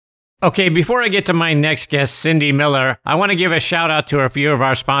Okay, before I get to my next guest, Cindy Miller, I want to give a shout out to a few of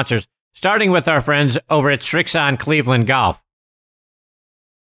our sponsors, starting with our friends over at Srixon Cleveland Golf.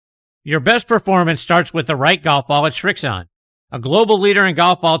 Your best performance starts with the right golf ball at Srixon. A global leader in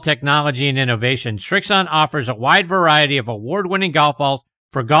golf ball technology and innovation, Srixon offers a wide variety of award-winning golf balls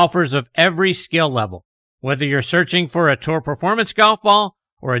for golfers of every skill level. Whether you're searching for a tour performance golf ball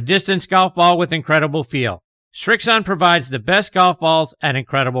or a distance golf ball with incredible feel, Srixon provides the best golf balls at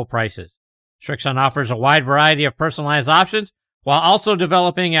incredible prices. Srixon offers a wide variety of personalized options while also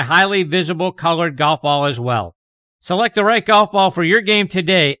developing a highly visible colored golf ball as well. Select the right golf ball for your game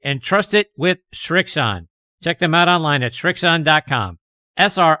today and trust it with Srixon. Check them out online at Srixon.com.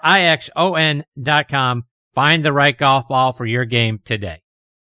 Srixon.com. Find the right golf ball for your game today.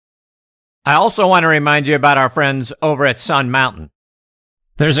 I also want to remind you about our friends over at Sun Mountain.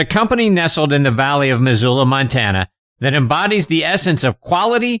 There's a company nestled in the valley of Missoula, Montana, that embodies the essence of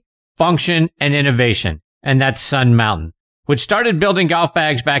quality, function, and innovation, and that's Sun Mountain, which started building golf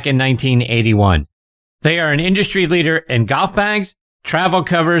bags back in 1981. They are an industry leader in golf bags, travel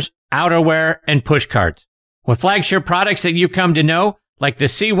covers, outerwear, and push carts. With flagship products that you've come to know, like the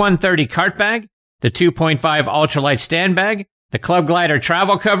C-130 cart bag, the 2.5 ultralight stand bag, the Club Glider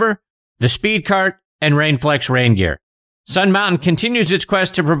travel cover, the Speed Cart, and Rainflex rain gear. Sun Mountain continues its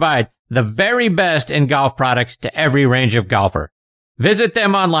quest to provide the very best in golf products to every range of golfer. Visit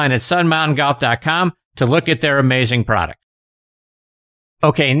them online at sunmountaingolf.com to look at their amazing products.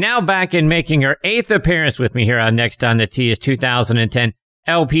 Okay, now back in making her 8th appearance with me here on Next on the Tee is 2010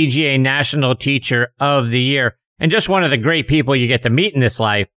 LPGA National Teacher of the Year, and just one of the great people you get to meet in this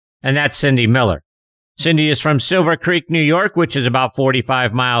life, and that's Cindy Miller. Cindy is from Silver Creek, New York, which is about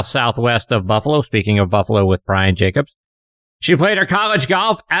 45 miles southwest of Buffalo, speaking of Buffalo with Brian Jacobs. She played her college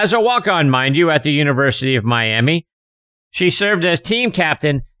golf as a walk-on, mind you, at the University of Miami. She served as team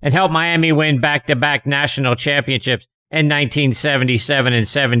captain and helped Miami win back-to-back national championships in 1977 and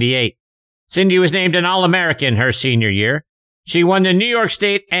 78. Cindy was named an All-American her senior year. She won the New York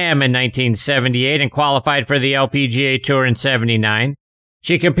State Am in 1978 and qualified for the LPGA Tour in 79.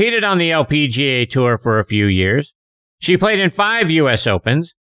 She competed on the LPGA Tour for a few years. She played in 5 U.S.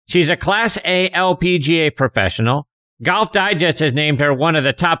 Opens. She's a Class A LPGA professional. Golf Digest has named her one of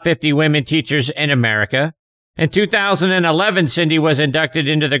the top 50 women teachers in America. In 2011, Cindy was inducted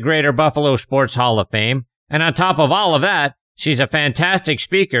into the Greater Buffalo Sports Hall of Fame. And on top of all of that, she's a fantastic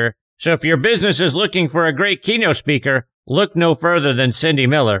speaker. So if your business is looking for a great keynote speaker, look no further than Cindy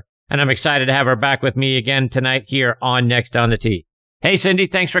Miller. And I'm excited to have her back with me again tonight here on Next on the Tee. Hey, Cindy,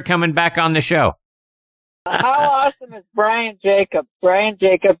 thanks for coming back on the show. How awesome is Brian Jacobs? Brian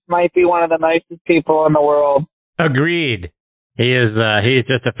Jacobs might be one of the nicest people in the world. Agreed. He's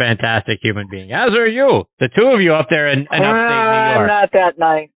just a fantastic human being. As are you. The two of you up there in upstate New York. I'm not that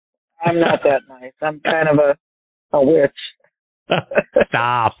nice. I'm not that nice. I'm kind of a witch.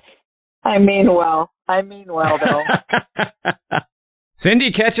 Stop. I mean well, though.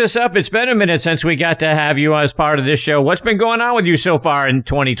 Cindy, catch us up. It's been a minute since we got to have you as part of this show. What's been going on with you so far in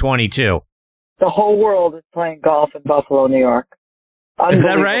 2022? The whole world is playing golf in Buffalo, New York. Is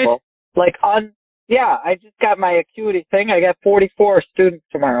that right? Yeah, I just got my acuity thing. I got 44 students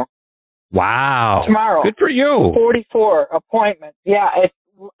tomorrow. Wow. Tomorrow. Good for you. 44 appointments. Yeah, it's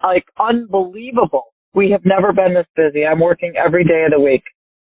like unbelievable. We have never been this busy. I'm working every day of the week.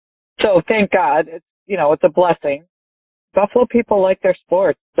 So thank God. It's a blessing. Buffalo people like their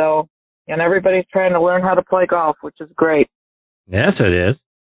sports, and everybody's trying to learn how to play golf, which is great. Yes, it is.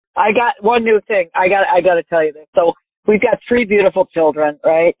 I got one new thing. I got to tell you this. So we've got 3 beautiful children,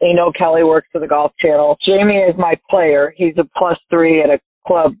 right? Kelly works for the Golf Channel. Jamie is my player. He's a +3 at a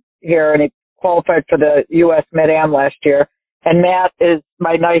club here, and he qualified for the U.S. Mid-Am last year. And Matt is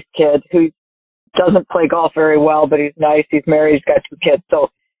my nice kid who doesn't play golf very well, but he's nice. He's married. He's got 2 kids. So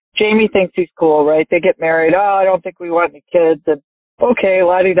Jamie thinks he's cool, right? They get married. Oh, I don't think we want any kids. And okay,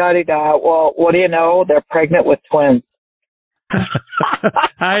 la-di-da-di-da. Well, what do you know? They're pregnant with twins.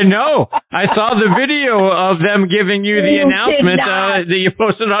 I know. I saw the video of them giving you the announcement that you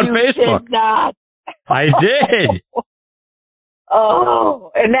posted on Facebook. Did not. I did.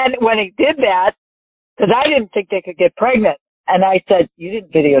 Oh, and then when he did that, because I didn't think they could get pregnant, and I said, "You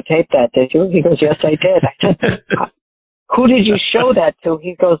didn't videotape that, did you?" He goes, "Yes, I did." I said, "Who did you show that to?"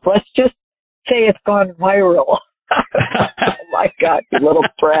 He goes, "Let's just say it's gone viral." Oh my God, you little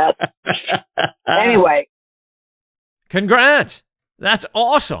brat. Anyway. Congrats. That's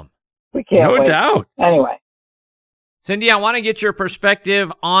awesome. We can't wait. No doubt. Anyway. Cindy, I want to get your perspective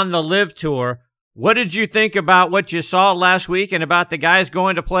on the LIV Tour. What did you think about what you saw last week and about the guys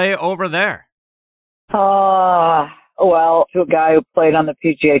going to play over there? Well, to a guy who played on the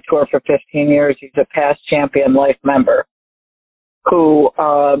PGA Tour for 15 years. He's a past champion life member who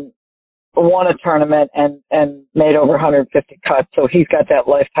won a tournament and made over 150 cuts. So he's got that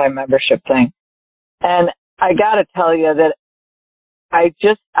lifetime membership thing. And I got to tell you that I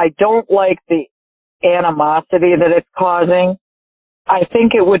don't like the animosity that it's causing. I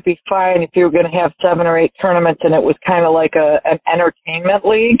think it would be fine if you were going to have 7 or 8 tournaments and it was kind of like an entertainment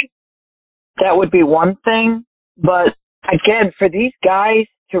league. That would be one thing. But again, for these guys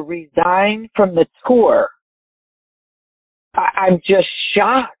to resign from the tour, I'm just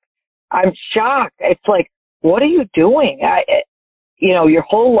shocked. I'm shocked. It's like, what are you doing? Your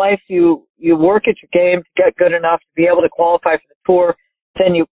whole life you work at your game to get good enough to be able to qualify for the tour.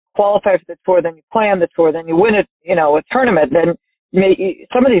 Then you qualify for the tour. Then you play on the tour. Then you win a tournament. Then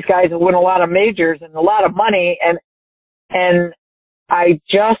some of these guys will win a lot of majors and a lot of money. And I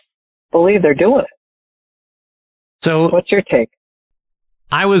just believe they're doing it. So what's your take?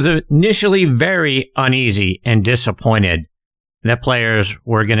 I was initially very uneasy and disappointed that players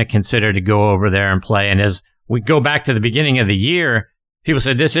were going to consider to go over there and play. And as we go back to the beginning of the year, people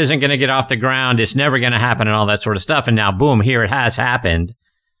said, this isn't going to get off the ground. It's never going to happen and all that sort of stuff. And now, boom, here it has happened.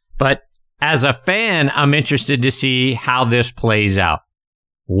 But as a fan, I'm interested to see how this plays out.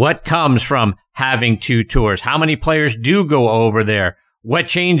 What comes from having 2 tours? How many players do go over there? What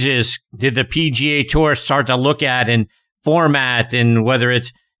changes did the PGA Tour start to look at in format, and whether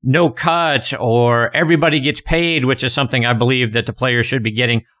it's no cuts or everybody gets paid, which is something I believe that the players should be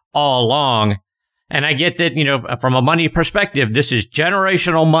getting all along. And I get that, from a money perspective, this is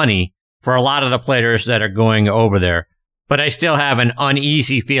generational money for a lot of the players that are going over there. But I still have an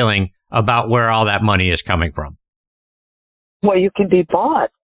uneasy feeling about where all that money is coming from. Well, you can be bought.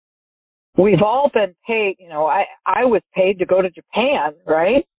 We've all been paid. I was paid to go to Japan,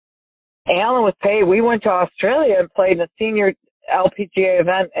 right? Alan was paid. We went to Australia and played in a senior LPGA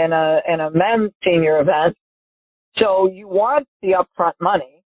event and a men's senior event. So you want the upfront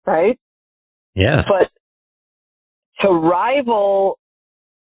money, right? Yeah. But to rival,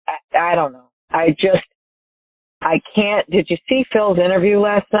 I don't know. I can't. Did you see Phil's interview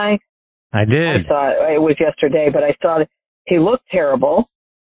last night? I did. I saw it. It was yesterday, but I saw that he looked terrible.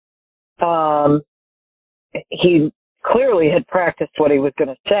 He clearly had practiced what he was going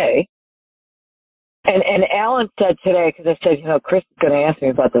to say. And Alan said today, because I said, Chris is going to ask me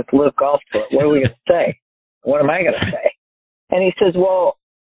about this LIV Golf Tour. What are we going to say? What am I going to say? And he says, well,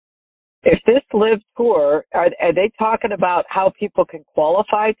 if this LIV Tour, are they talking about how people can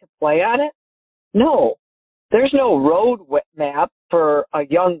qualify to play on it? No. There's no road map for a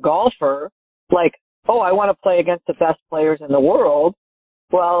young golfer like, oh, I want to play against the best players in the world.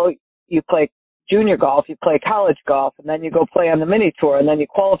 Well, you play junior golf, you play college golf, and then you go play on the mini tour, and then you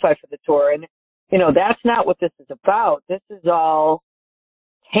qualify for the tour. And, that's not what this is about. This is all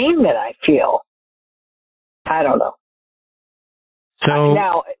entertainment, I feel. I don't know. So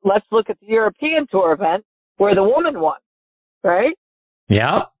now, let's look at the European Tour event where the woman won, right?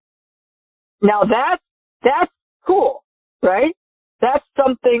 Yeah. Now, that's cool, right? That's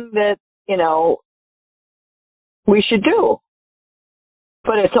something that, we should do.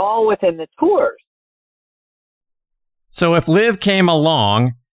 But it's all within the tours. So if LIV came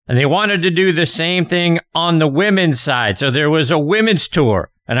along and they wanted to do the same thing on the women's side, so there was a women's tour,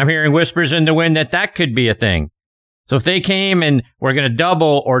 and I'm hearing whispers in the wind that could be a thing. So if they came and were going to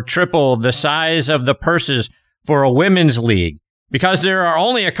double or triple the size of the purses for a women's league, because there are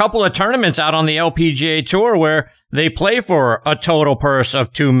only a couple of tournaments out on the LPGA Tour where they play for a total purse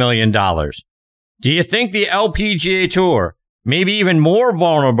of $2 million. Do you think the LPGA Tour may be even more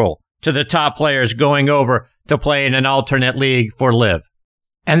vulnerable to the top players going over to play in an alternate league for LIV?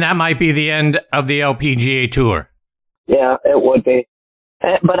 And that might be the end of the LPGA Tour. Yeah, it would be.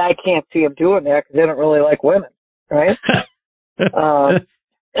 But I can't see them doing that because they don't really like women, right? And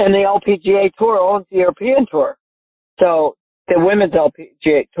the LPGA Tour owns the European Tour. So the women's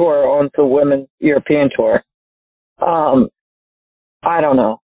LPGA Tour owns the women's European Tour. I don't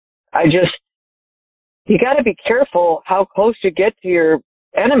know. You got to be careful how close you get to your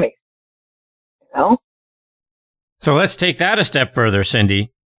enemy. So let's take that a step further,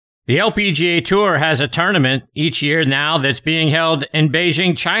 Cindy. The LPGA Tour has a tournament each year now that's being held in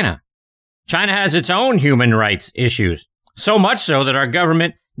Beijing, China. China has its own human rights issues, so much so that our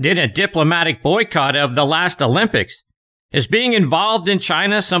government did a diplomatic boycott of the last Olympics. Is being involved in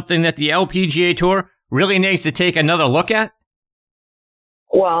China something that the LPGA Tour really needs to take another look at?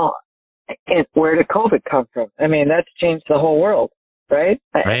 Well, where did COVID come from? I mean, that's changed the whole world, right?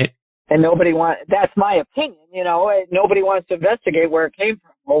 Right. And that's my opinion, nobody wants to investigate where it came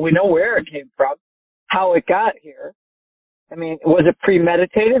from. Well, we know where it came from, how it got here. I mean, was it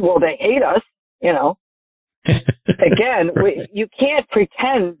premeditated? Well, they hate us, you know. Again, you can't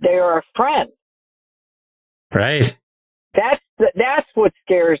pretend they are a friend. Right. That's what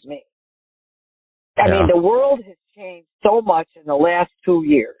scares me. I mean, the world has changed so much in the last 2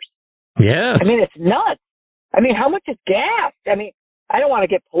 years. Yeah. I mean, it's nuts. I mean, how much is gas? I mean, I don't want to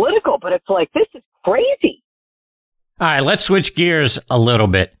get political, but it's like, this is crazy. All right, let's switch gears a little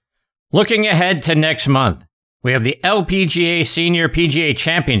bit. Looking ahead to next month, we have the LPGA Senior PGA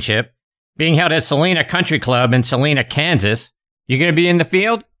Championship being held at Salina Country Club in Salina, Kansas. You going to be in the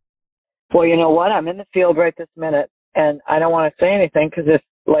field? Well, you know what? I'm in the field right this minute, and I don't want to say anything because if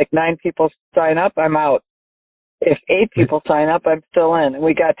like 9 people sign up, I'm out. If 8 people sign up, I'm still in. And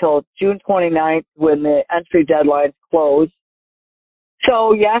we got till June 29th when the entry deadlines close.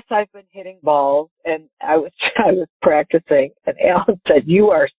 So, yes, I've been hitting balls, and I was practicing, and Alan said, you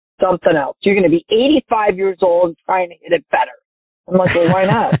are something else. You're going to be 85 years old and trying to hit it better. I'm like, well, why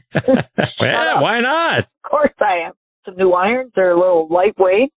not? Well, why not? Of course I am. Some new irons. They're a little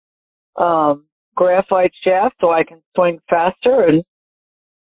lightweight, graphite shaft, so I can swing faster and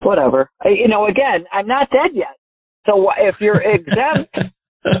whatever. Again, I'm not dead yet. So if you're exempt,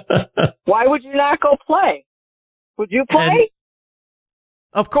 why would you not go play? Would you play?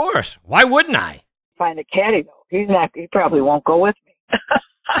 Of course. Why wouldn't I? Find a caddy, though. He probably won't go with me.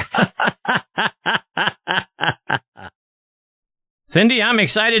 Cindy, I'm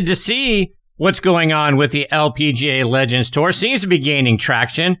excited to see what's going on with the LPGA Legends Tour. Seems to be gaining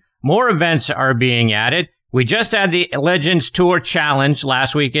traction. More events are being added. We just had the Legends Tour Challenge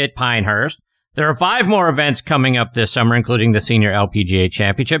last week at Pinehurst. There are 5 more events coming up this summer, including the Senior LPGA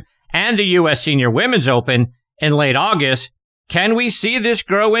Championship and the U.S. Senior Women's Open in late August. Can we see this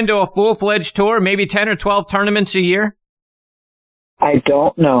grow into a full-fledged tour, maybe 10 or 12 tournaments a year? I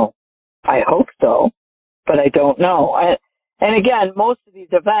don't know. I hope so, but I don't know. And again, most of these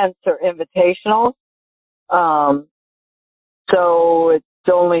events are invitational. So it's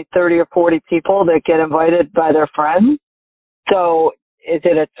only 30 or 40 people that get invited by their friends. So is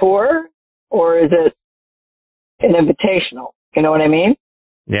it a tour or is it an invitational? You know what I mean?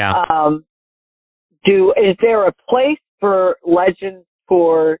 Yeah. Is there a place for Legends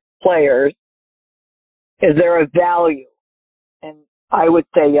Tour players? Is there a value? And I would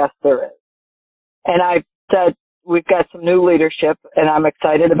say yes, there is. And I've said we've got some new leadership, and I'm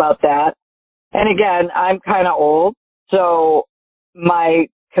excited about that. And again, I'm kind of old, so my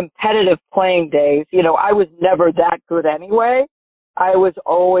competitive playing days, I was never that good anyway. I was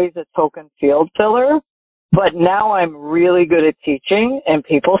always a token field filler, but now I'm really good at teaching and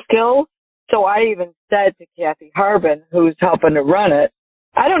people skills. So I even said to Kathy Harbin, who's helping to run it,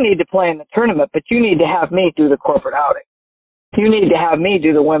 I don't need to play in the tournament, but you need to have me do the corporate outing. You need to have me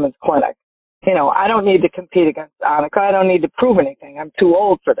do the women's clinic. I don't need to compete against Annika. I don't need to prove anything. I'm too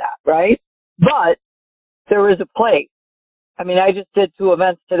old for that, right? But there is a place. I mean, I just did 2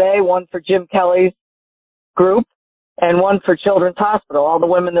 events today, one for Jim Kelly's group and one for Children's Hospital, all the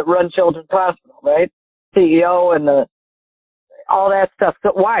women that run Children's Hospital, right? CEO and all that stuff.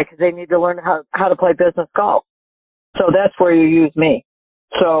 So why? Because they need to learn how to play business golf. So that's where you use me.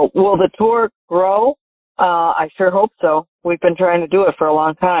 So will the tour grow? I sure hope so. We've been trying to do it for a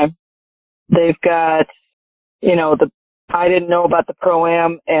long time. They've got, I didn't know about the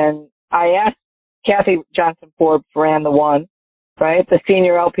Pro-Am, and I asked Kathy Johnson Forbes ran the one, right? The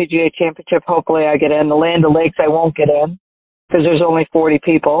Senior LPGA Championship, hopefully I get in. The Land O'Lakes, I won't get in because there's only 40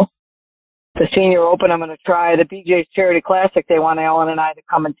 people. The Senior Open, I'm going to try. The BJ's Charity Classic, they want Alan and I to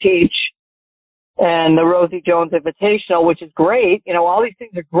come and teach. And the Rosie Jones Invitational, which is great. All these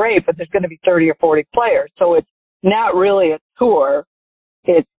things are great, but there's going to be 30 or 40 players. So it's not really a tour.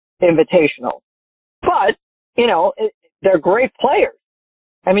 It's invitational. But, they're great players.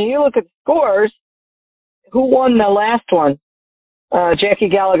 I mean, you look at the scores. Who won the last one? Jackie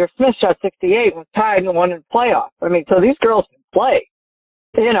Gallagher-Smith shot 68 and was tied and won in the playoff. I mean, so these girls can play.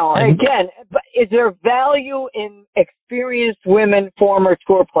 Again, but is there value in experienced women, former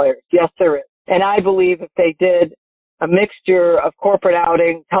tour players? Yes, there is. And I believe if they did a mixture of corporate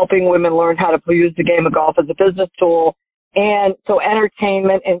outings, helping women learn how to use the game of golf as a business tool, and so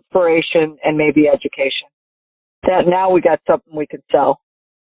entertainment, inspiration, and maybe education. That now we got something we can sell.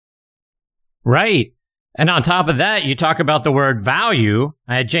 Right. And on top of that, you talk about the word value.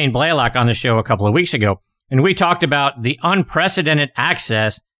 I had Jane Blaylock on the show a couple of weeks ago, and we talked about the unprecedented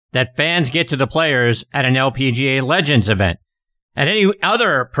access that fans get to the players at an LPGA Legends event. At any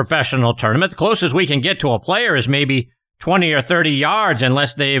other professional tournament, the closest we can get to a player is maybe 20 or 30 yards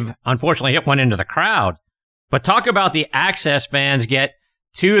unless they've unfortunately hit one into the crowd. But talk about the access fans get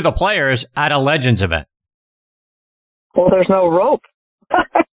to the players at a Legends event. Well, there's no rope.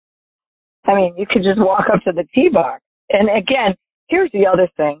 I mean, you could just walk up to the tee box. And again, here's the other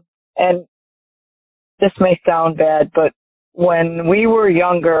thing, and this may sound bad, but when we were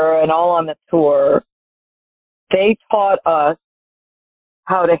younger and all on the tour, they taught us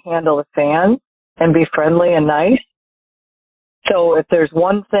how to handle the fans and be friendly and nice. So if there's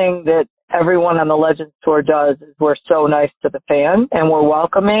one thing that everyone on the Legends Tour does is we're so nice to the fans and we're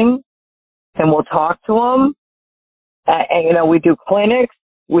welcoming and we'll talk to them. And, you know, we do clinics.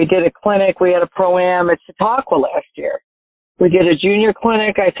 We did a clinic. We had a pro-am at Chautauqua last year. We did a junior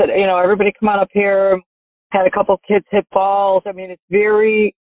clinic. I said, you know, everybody come on up here. Had a couple kids hit balls. I mean,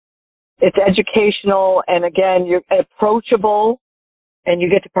 it's educational. And again, you're approachable and you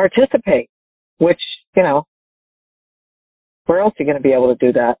get to participate, which, you know, where else are you going to be able to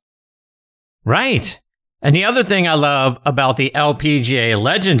do that? Right. And the other thing I love about the LPGA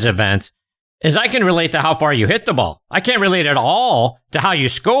Legends events is I can relate to how far you hit the ball. I can't relate at all to how you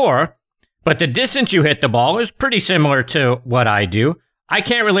score, but the distance you hit the ball is pretty similar to what I do. I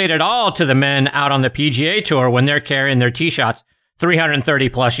can't relate at all to the men out on the PGA Tour when they're carrying their tee shots 330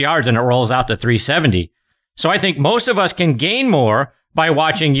 plus yards and it rolls out to 370. So I think most of us can gain more by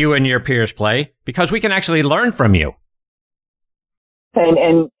watching you and your peers play because we can actually learn from you.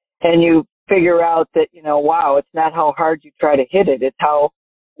 And you figure out that, you know, wow, it's not how hard you try to hit it. It's how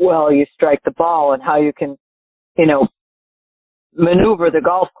well you strike the ball and how you can, you know, maneuver the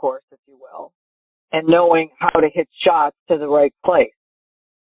golf course, if you will, and knowing how to hit shots to the right place.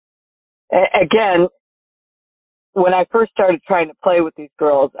 Again, when I first started trying to play with these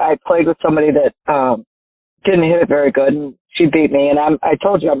girls, I played with somebody that didn't hit it very good, and she beat me. And I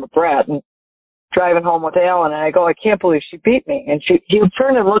told you I'm a brat. And driving home with Alan, and I go, I can't believe she beat me. And he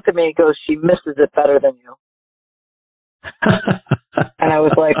turned and looked at me and goes, she misses it better than you. And I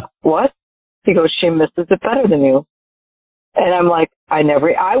was like, what? He goes, she misses it better than you. And I'm like,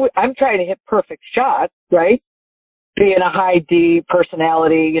 I'm trying to hit perfect shots, right? Being a high D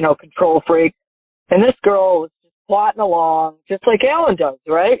personality, you know, control freak. And this girl was just plodding along, just like Alan does,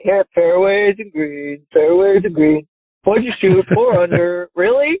 right? Here, fairways and greens, fairways and greens. What'd you shoot? 4 under.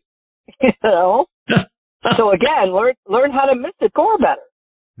 Really? You know? So again, learn how to miss the score better.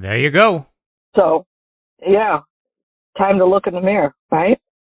 There you go. So, yeah, time to look in the mirror, right?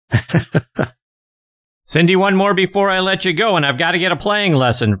 Cindy, one more before I let you go, and I've got to get a playing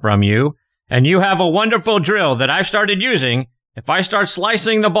lesson from you. And you have a wonderful drill that I've started using. If I start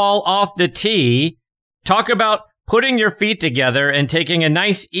slicing the ball off the tee, talk about putting your feet together and taking a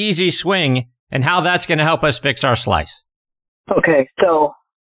nice, easy swing and how that's going to help us fix our slice. Okay, so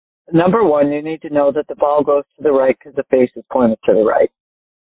number one, you need to know that the ball goes to the right because the face is pointed to the right.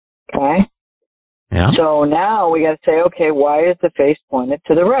 Okay? Yeah. So now we got to say, okay, why is the face pointed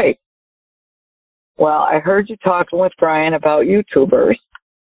to the right? Well, I heard you talking with Brian about YouTubers.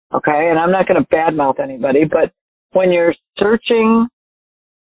 Okay, and I'm not going to badmouth anybody, but when you're searching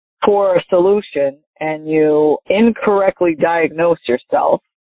for a solution and you incorrectly diagnose yourself,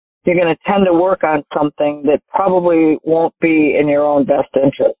 you're going to tend to work on something that probably won't be in your own best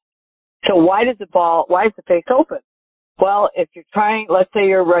interest. So why is the face open? Well, if you're trying, let's say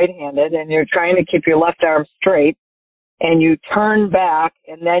you're right-handed and you're trying to keep your left arm straight and you turn back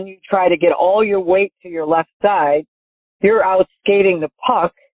and then you try to get all your weight to your left side, you're out skating the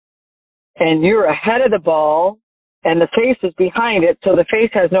puck and you're ahead of the ball and the face is behind it, so the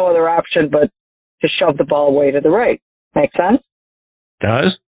face has no other option but to shove the ball way to the right. Make sense?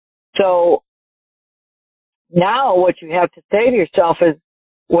 Does. So now what you have to say to yourself is,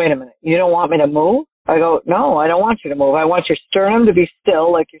 wait a minute, you don't want me to move? I go, no, I don't want you to move. I want your sternum to be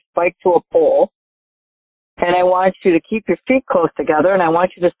still like you're spiked to a pole. And I want you to keep your feet close together, and I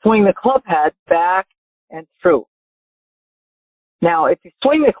want you to swing the club head back and through. Now, if you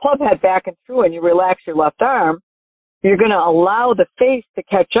swing the club head back and through and you relax your left arm, you're going to allow the face to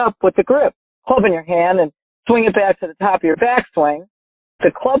catch up with the grip. Club in your hand and swing it back to the top of your backswing.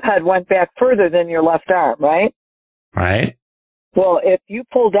 The club head went back further than your left arm, right? Right. Well, if you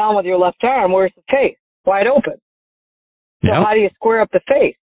pull down with your left arm, where's the face? Wide open. So Yep. how do you square up the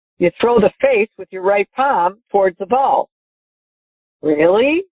face? You throw the face with your right palm towards the ball.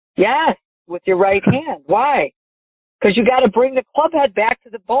 Really? Yes, with your right hand. Why? Because you got to bring the club head back to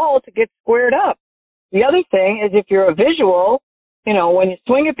the ball to get squared up. The other thing is if you're a visual, you know, when you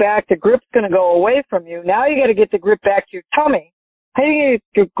swing it back, the grip's going to go away from you. Now you got to get the grip back to your tummy. How do you get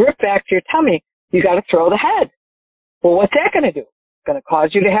your grip back to your tummy? You got to throw the head. Well, what's that going to do? It's going to cause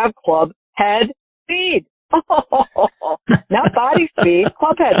you to have club head speed. Not body speed,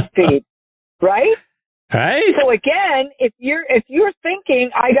 club head speed. Right? Right. So again, if you're thinking,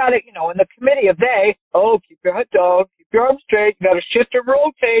 I got it, in the committee of keep your head down, keep your arms straight, you got to shift and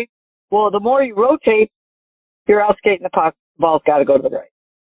rotate. Well, the more you rotate, you're out skating the puck. The ball's got to go to the right.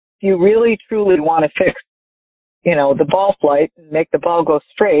 If you really truly want to fix, the ball flight and make the ball go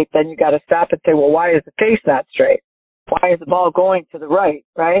straight, then you got to stop and say, well, why is the face not straight? Why is the ball going to the right?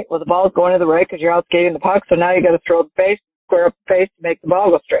 Right? Well, the ball's going to the right because you're out skating the puck. So now you got to throw the face, square up the face to make the ball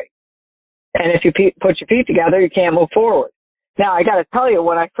go straight. And if you put your feet together, you can't move forward. Now, I got to tell you,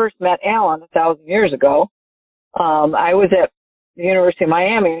 when I first met Alan 1,000 years ago, I was at the University of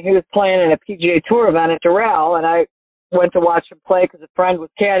Miami, and he was playing in a PGA Tour event at Doral, and I went to watch him play because a friend was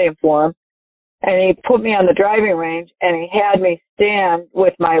caddying for him. And he put me on the driving range, and he had me stand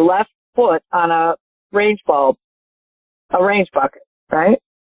with my left foot on a range bucket, right?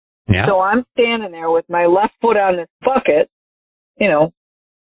 Yeah. So I'm standing there with my left foot on this bucket,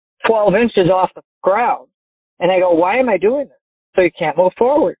 12 inches off the ground. And I go, why am I doing this? So you can't move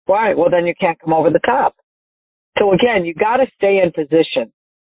forward. Why? Well, then you can't come over the top. So again, you got to stay in position.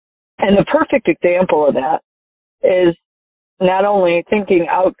 And the perfect example of that is not only thinking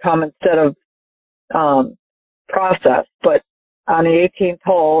outcome instead of process, but on the 18th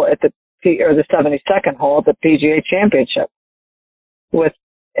hole at the 72nd hole at the PGA Championship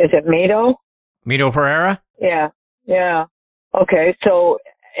is it Mito Pereira? Yeah. Okay, so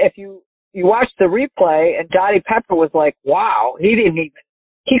if you watch the replay, and Dottie Pepper was like, wow, he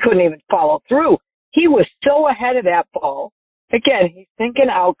couldn't even follow through. He was so ahead of that ball. Again, he's thinking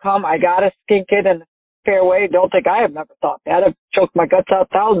outcome. I got to skink it in the fairway. Don't think I have never thought that. I've choked my guts out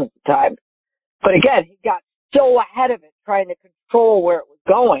thousands of times. But again, he got so ahead of it, trying to control where it was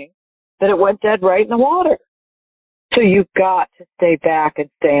going, that it went dead right in the water. So you've got to stay back and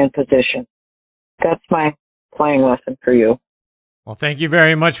stay in position. That's my playing lesson for you. Well, thank you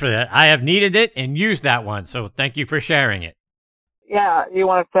very much for that. I have needed it and used that one, so thank you for sharing it. Yeah, you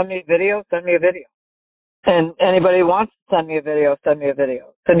want to send me a video? Send me a video. And anybody who wants to send me a video, send me a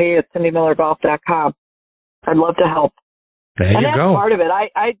video. Cindy at CindyMillerGolf.com. I'd love to help. There you go. And that's part of it.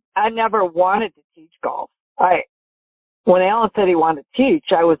 I never wanted to teach golf. When Alan said he wanted to teach,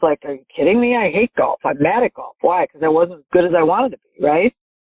 I was like, are you kidding me? I hate golf. I'm mad at golf. Why? Because I wasn't as good as I wanted to be, right?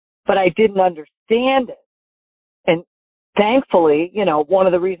 But I didn't understand it. And thankfully, one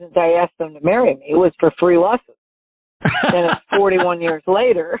of the reasons I asked them to marry me was for free lessons. And it's 41 years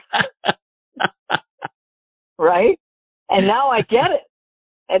later. Right? And now I get it.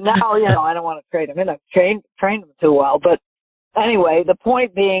 And now, I don't want to trade him in. I've trained him too well. But anyway, the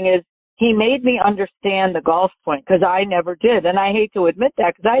point being is he made me understand the golf swing because I never did. And I hate to admit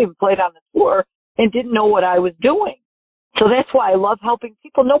that because I even played on the tour and didn't know what I was doing. So that's why I love helping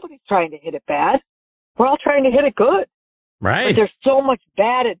people. Nobody's trying to hit it bad. We're all trying to hit it good. Right. But there's so much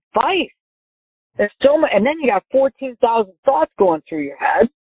bad advice. There's so much, and then you got 14,000 thoughts going through your head,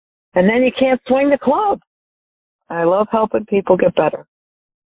 and then you can't swing the club. I love helping people get better.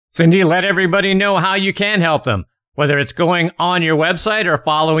 Cindy, let everybody know how you can help them, whether it's going on your website or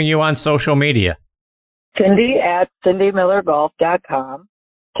following you on social media. Cindy at CindyMillerGolf.com.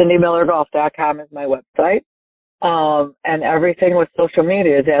 CindyMillerGolf.com is my website. And everything with social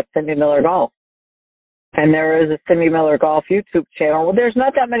media is at Cindy Miller Golf. And there is a Cindy Miller Golf YouTube channel. Well, there's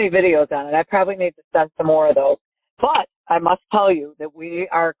not that many videos on it. I probably need to send some more of those. But I must tell you that we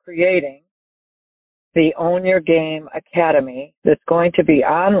are creating the Own Your Game Academy that's going to be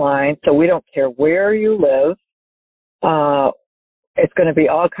online, so we don't care where you live. It's going to be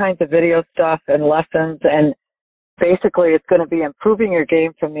all kinds of video stuff and lessons, and basically it's going to be improving your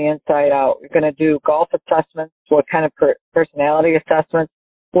game from the inside out. You're going to do golf assessments, what kind of personality assessments,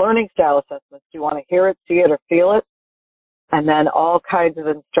 learning style assessments. Do you want to hear it, see it, or feel it? And then all kinds of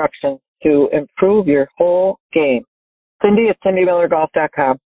instructions to improve your whole game. Cindy at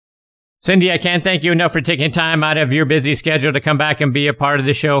CindyMillerGolf.com. Cindy, I can't thank you enough for taking time out of your busy schedule to come back and be a part of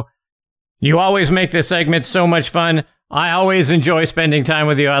the show. You always make this segment so much fun. I always enjoy spending time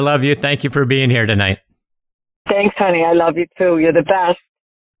with you. I love you. Thank you for being here tonight. Thanks, honey. I love you too. You're the best.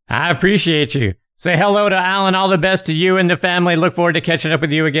 I appreciate you. Say hello to Alan. All the best to you and the family. Look forward to catching up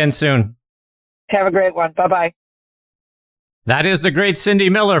with you again soon. Have a great one. Bye-bye. That is the great Cindy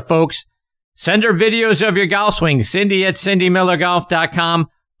Miller, folks. Send her videos of your golf swing. Cindy at CindyMillerGolf.com.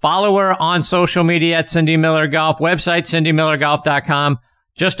 Follow her on social media at Cindy Miller Golf. Website, CindyMillerGolf.com.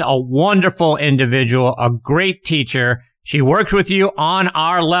 Just a wonderful individual, a great teacher. She works with you on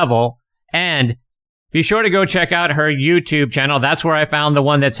our level. And be sure to go check out her YouTube channel. That's where I found the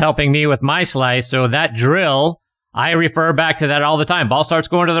one that's helping me with my slice. So that drill, I refer back to that all the time. Ball starts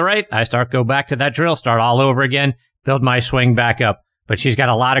going to the right. Go back to that drill, start all over again, build my swing back up. But she's got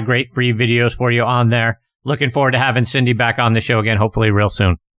a lot of great free videos for you on there. Looking forward to having Cindy back on the show again, hopefully real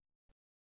soon.